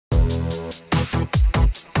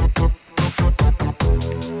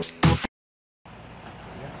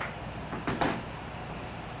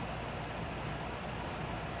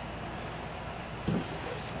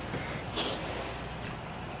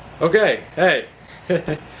Okay, hey.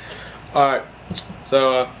 Alright,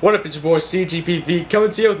 so what up, it's your boy CGPV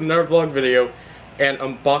coming to you with another vlog video and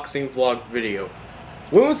unboxing vlog video.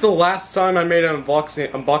 When was the last time I made an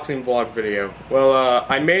unboxing vlog video? Well,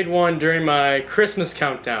 I made one during my Christmas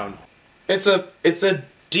countdown. It's a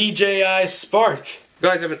DJI Spark. You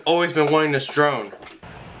guys have always been wanting this drone.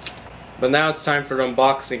 But now it's time for the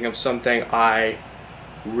unboxing of something I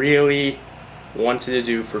really wanted to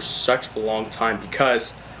do for such a long time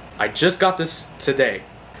because I just got this today.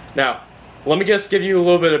 Now, let me just give you a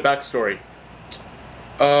little bit of backstory.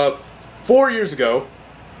 4 years ago,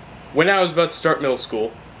 when I was about to start middle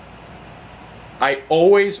school, I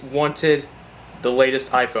always wanted the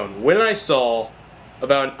latest iPhone. When I saw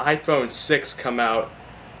about an iPhone 6 come out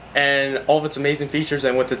and all of its amazing features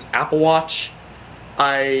and with its Apple Watch,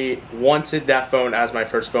 I wanted that phone as my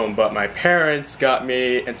first phone, but my parents got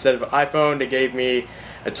me, instead of an iPhone, they gave me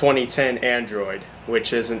a 2010 Android,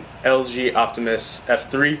 which is an LG Optimus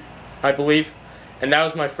F3, I believe. And that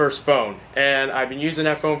was my first phone. And I've been using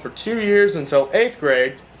that phone for 2 years until 8th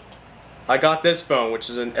grade. I got this phone, which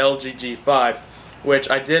is an LG G5,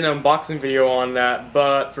 which I did an unboxing video on that,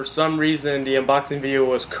 but for some reason the unboxing video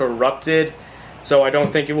was corrupted, so I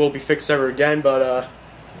don't think it will be fixed ever again. But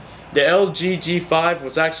the LG G5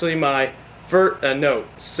 was actually my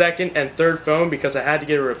second and third phone because I had to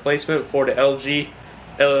get a replacement for the LG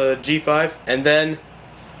G5. And then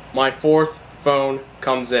my fourth phone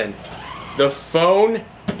comes in. The phone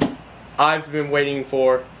I've been waiting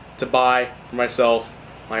for to buy for myself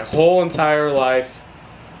my whole entire life,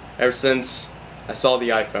 ever since I saw the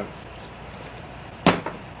iPhone.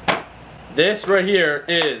 This right here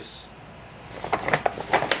is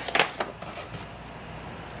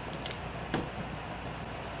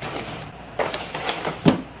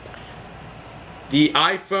the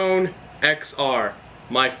iPhone XR,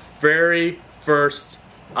 my very first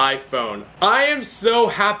iPhone. I am so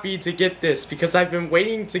happy to get this because I've been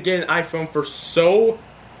waiting to get an iPhone for so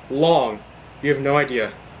long. You have no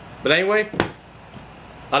idea. But anyway,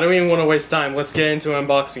 I don't even want to waste time. Let's get into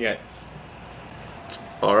unboxing it.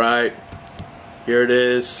 Alright, here it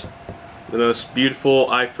is. The most beautiful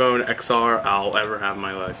iPhone XR I'll ever have in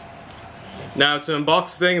my life. Now, to unbox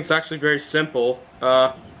this thing, it's actually very simple.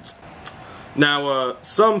 Now,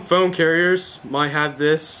 some phone carriers might have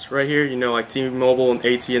this right here, you know, like T-Mobile and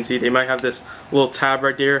AT&T. They might have this little tab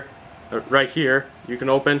right there, right here. You can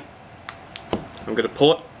open. I'm gonna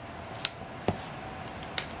pull it.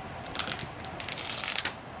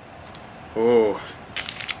 Oh,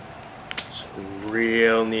 some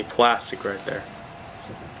real neat plastic right there.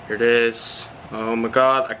 Here it is. Oh my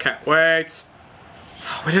God, I can't wait.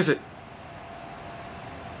 What is it?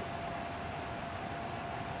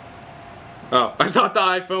 Oh, I thought the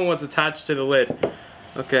iPhone was attached to the lid.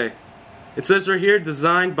 Okay. It says right here,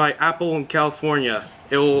 designed by Apple in California.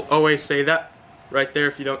 It will always say that right there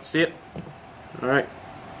if you don't see it. Alright.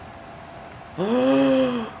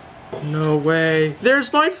 Oh, no way.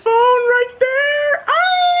 There's my phone right there!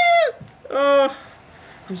 Ah! Oh,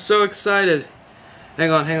 I'm so excited.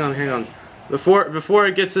 Hang on. Before I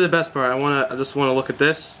get to the best part, I just wanna look at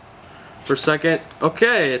this for a second.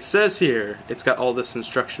 Okay, it says here, it's got all this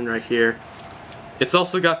instruction right here. It's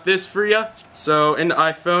also got this for you. So in the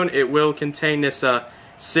iPhone, it will contain this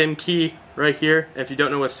SIM key right here. If you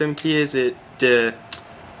don't know what SIM key is, it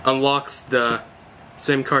unlocks the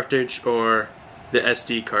SIM cartridge or the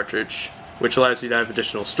SD cartridge, which allows you to have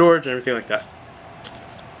additional storage and everything like that.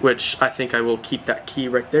 Which I think I will keep that key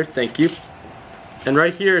right there. Thank you. And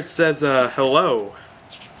right here it says hello.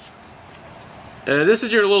 This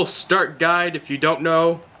is your little start guide if you don't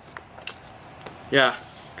know. Yeah,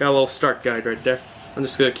 got a little start guide right there. I'm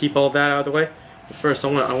just gonna keep all that out of the way. But first, I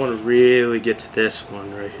want to really get to this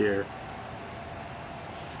one right here.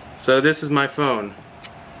 So this is my phone.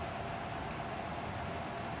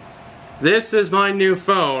 This is my new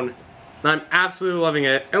phone. And I'm absolutely loving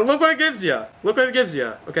it. And look what it gives you. Look what it gives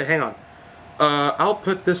you. Okay, hang on. I'll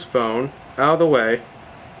put this phone out of the way.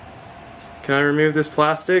 Can I remove this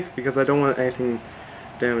plastic? Because I don't want anything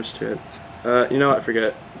damaged to it. You know what? Forget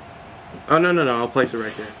it. Oh, no. I'll place it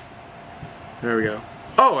right here. There we go.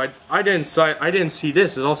 Oh, I didn't see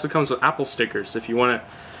this. It also comes with Apple stickers if you want to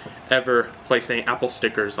ever place any Apple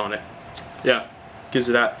stickers on it. Yeah, gives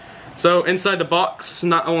you that. So inside the box,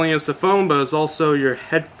 not only is the phone, but it's also your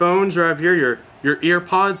headphones right here, your ear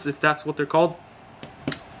pods, if that's what they're called.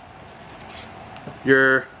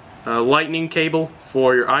 Your lightning cable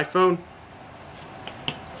for your iPhone,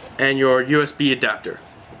 and your USB adapter.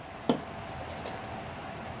 I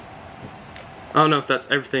don't know if that's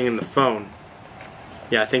everything in the phone.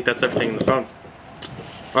 Yeah, I think that's everything in the phone.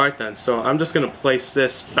 Alright then, so I'm just gonna place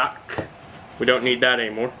this back. We don't need that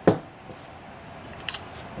anymore.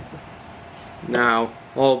 Now,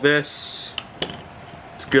 all this,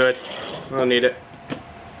 it's good. I don't need it.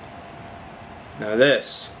 Now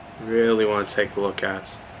this, really want to take a look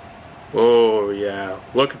at. Oh yeah,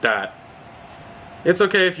 look at that. It's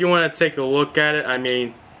okay if you want to take a look at it. I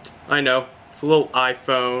mean, I know, it's a little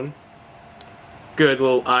iPhone. Good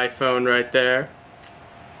little iPhone right there.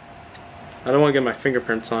 I don't want to get my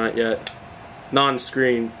fingerprints on it yet.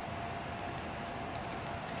 Non-screen.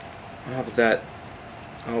 How about that?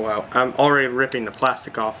 Oh wow, I'm already ripping the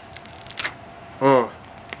plastic off. Oh.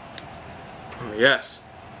 Oh yes.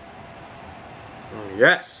 Oh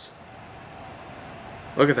yes.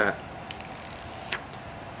 Look at that.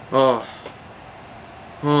 Oh.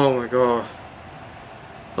 Oh my god.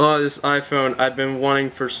 Oh, this iPhone I've been wanting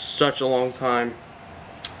for such a long time.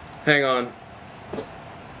 Hang on.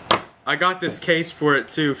 I got this case for it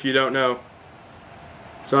too, if you don't know.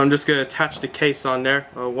 So I'm just going to attach the case on there.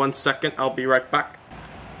 1 second, I'll be right back.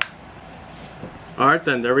 Alright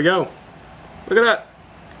then, there we go. Look at that.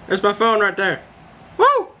 There's my phone right there.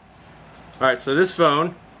 Woo! Alright, so this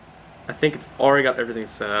phone, I think it's already got everything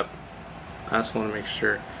set up. I just want to make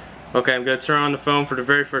sure. Okay, I'm going to turn on the phone for the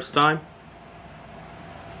very first time.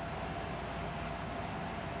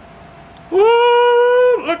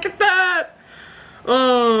 Woo! Look at that!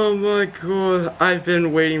 Oh my god, I've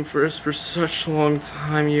been waiting for this for such a long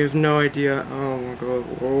time, you have no idea. Oh my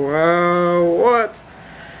god, wow, what?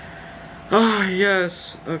 Oh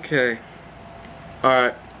yes, okay.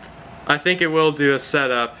 Alright, I think it will do a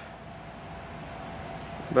setup.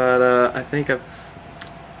 But I think I've...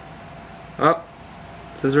 Oh,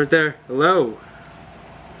 it says right there, hello.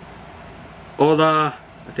 Hola.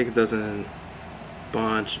 I think it does in a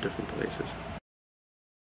bunch of different places.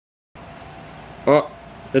 Oh,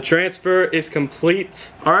 the transfer is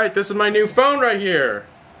complete. Alright, this is my new phone right here.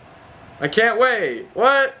 I can't wait.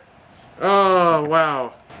 What? Oh,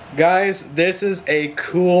 wow. Guys, this is a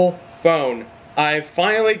cool phone. I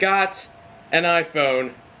finally got an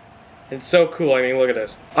iPhone. It's so cool. I mean, look at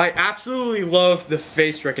this. I absolutely love the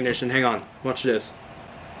face recognition. Hang on. Watch this.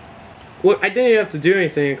 Look, I didn't even have to do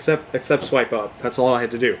anything except swipe up. That's all I had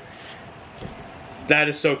to do. That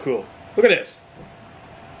is so cool. Look at this.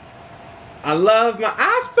 I love my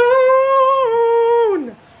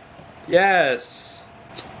iPhone! Yes.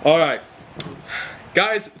 Alright.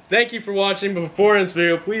 Guys, thank you for watching. But before in this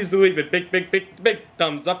video, please do leave a big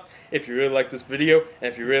thumbs up if you really like this video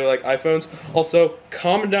and if you really like iPhones. Also,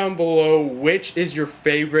 comment down below which is your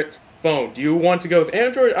favorite phone. Do you want to go with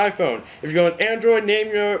Android or iPhone? If you're going with Android,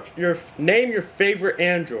 name your favorite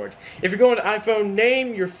Android. If you're going with iPhone,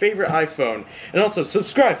 name your favorite iPhone. And also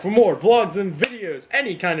subscribe for more vlogs and videos,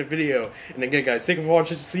 any kind of video. And again guys, thank you for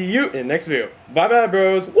watching. See you in the next video. Bye bye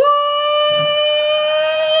bros. Woo!